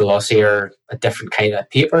a glossier, a different kind of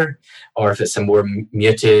paper, or if it's a more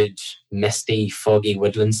muted, misty, foggy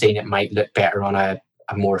woodland scene, it might look better on a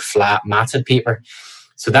more flat, matted paper.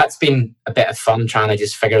 So that's been a bit of fun trying to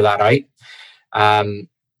just figure that out.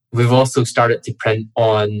 We've also started to print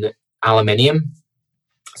on aluminium.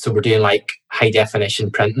 So we're doing like high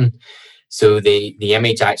definition printing. So the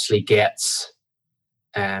image actually gets,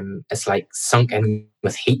 it's like sunk in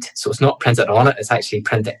with heat. So it's not printed on it, it's actually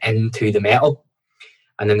printed into the metal.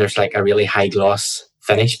 And then there's like a really high gloss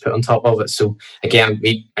finish put on top of it. So again,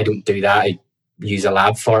 I don't do that. I use a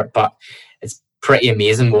lab for it, but it's pretty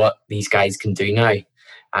amazing what these guys can do now.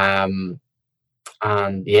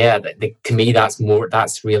 And yeah, to me, that's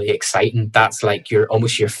really exciting. That's like you're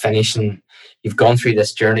finishing. You've gone through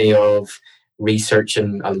this journey of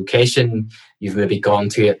researching a location. You've maybe gone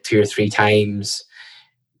to it 2 or 3 times.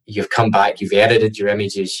 You've come back, you've edited your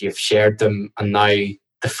images, you've shared them, and now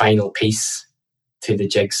the final piece to the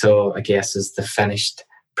jigsaw, I guess, is the finished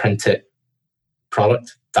printed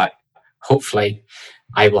product that hopefully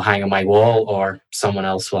I will hang on my wall or someone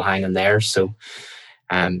else will hang on theirs. So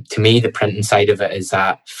to me, the printing side of it is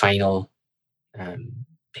that final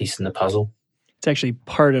piece in the puzzle. It's actually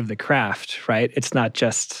part of the craft, right? It's not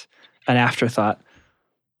just an afterthought.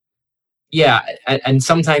 Yeah, and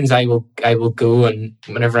sometimes I will go, and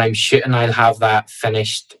whenever I'm shooting, I'll have that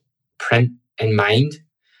finished print in mind.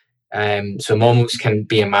 So I'm almost can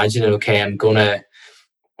be imagining, okay,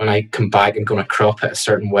 when I come back, I'm gonna crop it a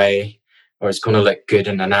certain way, or it's gonna look good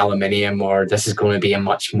in an aluminium, or this is gonna be a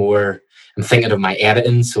much more. I'm thinking of my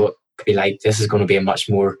editing, so it could be like this is going to be a much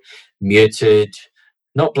more muted,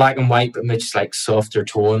 not black and white, but just like softer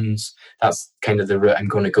tones. That's kind of the route I'm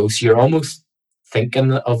going to go. So you're almost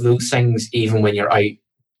thinking of those things even when you're out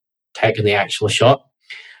taking the actual shot.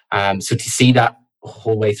 So to see that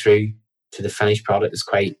whole way through to the finished product is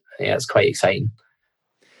it's quite exciting.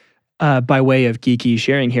 By way of geeky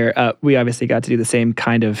sharing here, we obviously got to do the same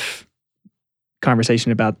kind of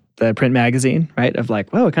conversation about the print magazine, right? Of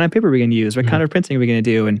like, well, what kind of paper are we going to use? What kind of printing are we going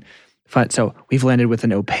to do? And so we've landed with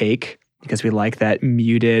an opaque because we like that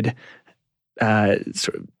muted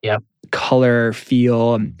sort of color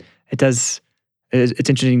feel. It's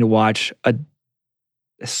interesting to watch a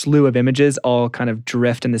slew of images all kind of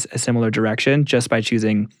drift in a similar direction just by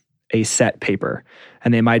choosing a set paper.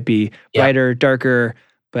 And they might be brighter, darker,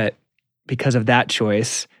 but because of that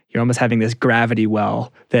choice, you're almost having this gravity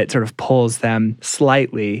well that sort of pulls them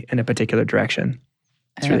slightly in a particular direction.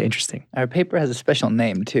 It's really interesting. Our paper has a special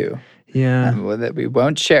name too. Yeah. That we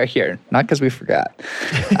won't share here, not because we forgot.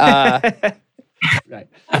 Right.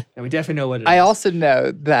 And we definitely know what it is. I also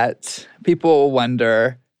know that people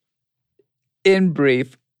wonder, in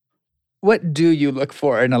brief, what do you look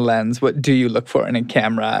for in a lens? What do you look for in a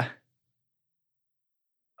camera?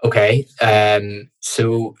 Okay.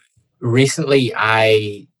 So recently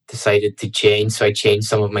I decided to change. So I changed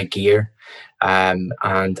some of my gear and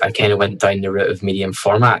I kind of went down the route of medium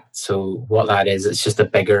format. So what that is, it's just a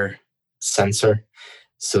bigger sensor.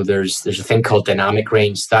 So there's a thing called dynamic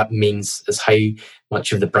range. That means is how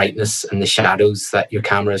much of the brightness and the shadows that your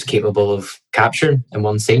camera is capable of capturing in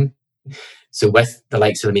one scene. So with the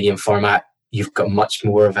likes of the medium format, you've got much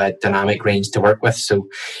more of a dynamic range to work with. So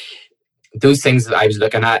those things that I was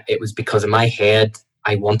looking at, it was because in my head,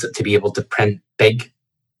 I wanted to be able to print big.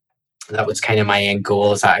 That was kind of my end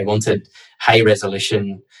goal, is that I wanted high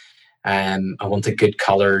resolution, I wanted good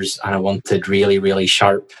colors, and I wanted really, really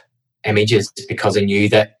sharp images, because I knew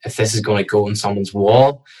that if this is going to go on someone's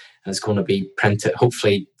wall and it's going to be printed,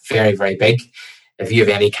 hopefully very, very big, if you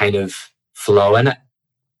have any kind of flaw in it,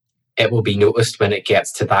 it will be noticed when it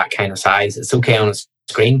gets to that kind of size. It's okay on a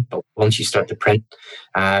screen, but once you start to print,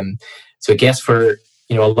 so I guess for,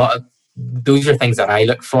 a lot of those are things that I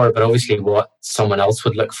look for, but obviously what someone else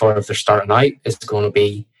would look for if they're starting out is going to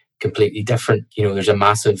be completely different. There's a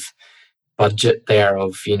massive budget there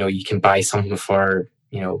of, you can buy something for,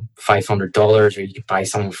 $500, or you could buy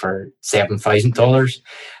something for $7,000,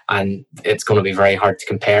 and it's going to be very hard to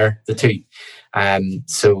compare the two.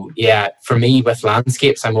 So yeah, for me with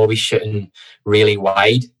landscapes, I'm always shooting really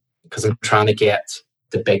wide because I'm trying to get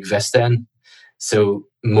the big vista in. So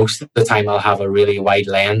most of the time I'll have a really wide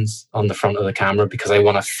lens on the front of the camera because I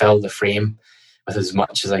want to fill the frame with as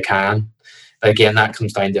much as I can. But again, that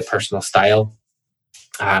comes down to personal style,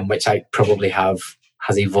 which I probably has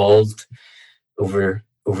evolved over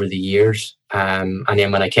the years. And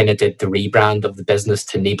then when I kind of did the rebrand of the business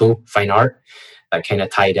to Nebo Fine Art, that kind of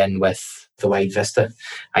tied in with the wide vista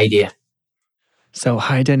idea. So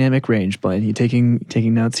high dynamic range, Blaine. You taking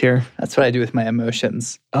notes here? That's what I do with my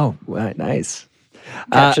emotions. Oh, nice.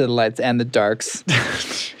 Capture the lights and the darks.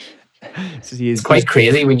 It's quite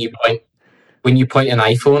crazy when you point an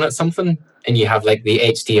iPhone at something and you have like the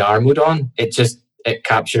HDR mode on. It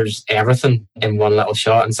captures everything in one little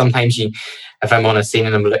shot. And sometimes if I'm on a scene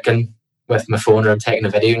and I'm looking with my phone or I'm taking a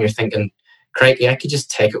video and you're thinking, crikey, I could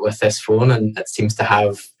just take it with this phone, and it seems to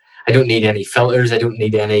have, I don't need any filters, I don't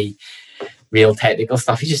need any real technical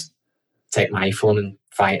stuff. You just take my iPhone and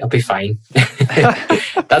fine, I'll be fine.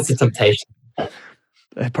 That's the temptation.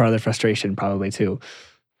 Part of the frustration probably too.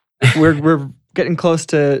 We're getting close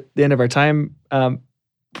to the end of our time.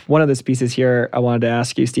 One of the pieces here I wanted to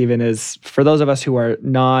ask you, Stephen, is for those of us who are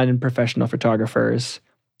non-professional photographers,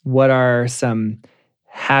 what are some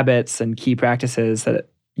habits and key practices that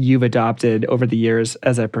you've adopted over the years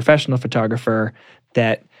as a professional photographer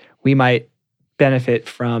that we might benefit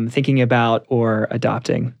from thinking about or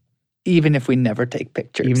adopting? Even if we never take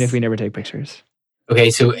pictures. Okay,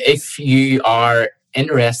 so if you are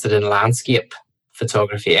interested in landscape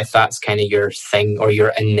photography, if that's kind of your thing or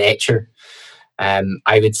you're in nature,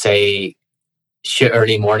 I would say shoot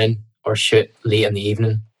early morning or shoot late in the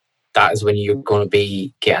evening. That is when you're going to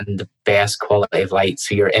be getting the best quality of light.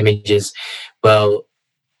 So your images will,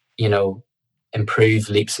 improve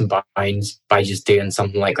leaps and bounds by just doing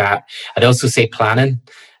something like that. I'd also say planning.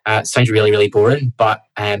 Sounds really, really boring, but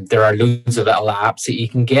there are loads of little apps that you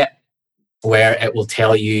can get where it will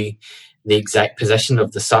tell you the exact position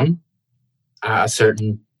of the sun at a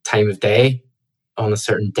certain time of day on a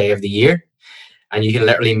certain day of the year. And you can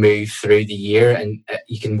literally move through the year and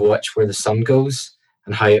you can watch where the sun goes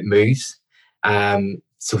and how it moves.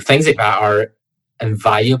 So things like that are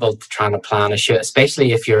invaluable to trying to plan a shoot,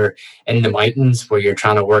 especially if you're in the mountains where you're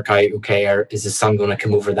trying to work out, okay, is the sun going to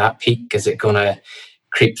come over that peak? Is it going to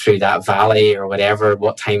creep through that valley or whatever?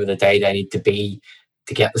 What time of the day do I need to be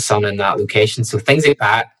to get the sun in that location? So things like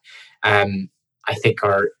that, I think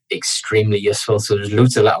are extremely useful. So there's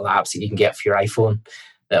loads of little apps that you can get for your iPhone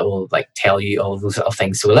that will tell you all of those little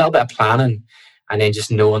things. So a little bit of planning and then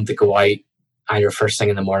just knowing to go out either first thing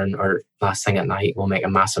in the morning or last thing at night will make a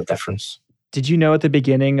massive difference. Did you know at the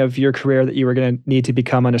beginning of your career that you were going to need to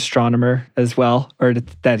become an astronomer as well? Or did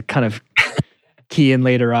that kind of key in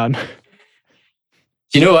later on?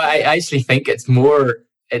 I actually think it's more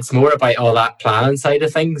about all that planning side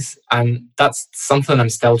of things. And that's something I'm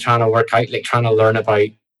still trying to work out, trying to learn about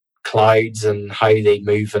clouds and how they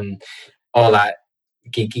move and all that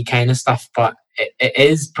geeky kind of stuff. But it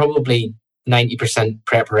is probably 90%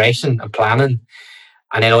 preparation and planning.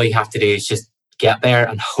 And then all you have to do is just get there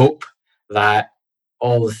and hope that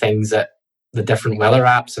all the things that the different weather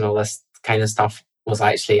apps and all this kind of stuff was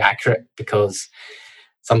actually accurate, because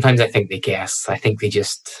sometimes I think they guess. I think they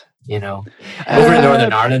just, over in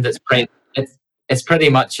Northern Ireland, it's pretty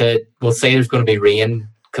much we'll say there's going to be rain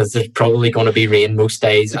because there's probably going to be rain most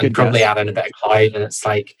days, and probably add in a bit of cloud, and it's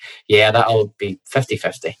like, yeah, that'll be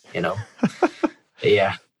 50-50,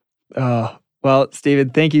 Yeah. Well,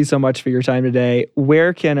 Stephen, thank you so much for your time today.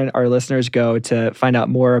 Where can our listeners go to find out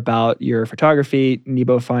more about your photography,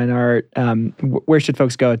 Nebo Fine Art? Where should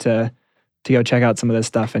folks go to go check out some of this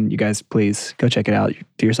stuff? And you guys, please go check it out.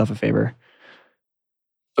 Do yourself a favor.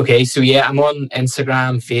 Okay, so yeah, I'm on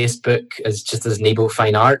Instagram, Facebook as Nebo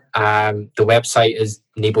Fine Art. The website is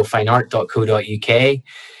nebofineart.co.uk.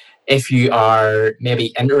 If you are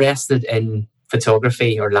maybe interested in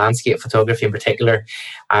photography or landscape photography in particular,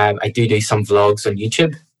 I do some vlogs on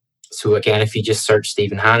YouTube. So again, if you just search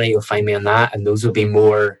Stephen Hanna, you'll find me on that, and those will be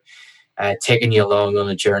more taking you along on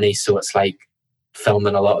a journey. So it's like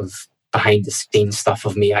filming a lot of behind the scenes stuff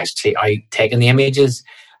of me actually out taking the images,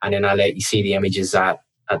 and then I let you see the images at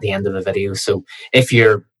the end of the video. So if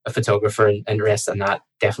you're a photographer and interested in that,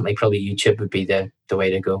 definitely probably YouTube would be the way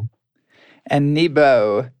to go. And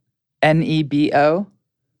Nebo, Nebo?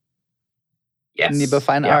 Yes. Nebo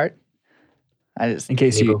Fine Art. I just in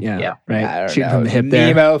case Nebo, right. I don't Shooting know. from the hip there.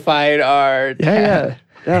 Nebo Fine Art. Yeah.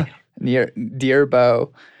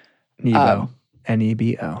 Dearbo. Nebo.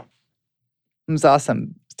 Nebo. It was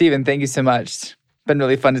awesome. Stephen, thank you so much. It's been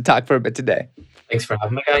really fun to talk for a bit today. Thanks for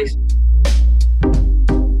having me, guys.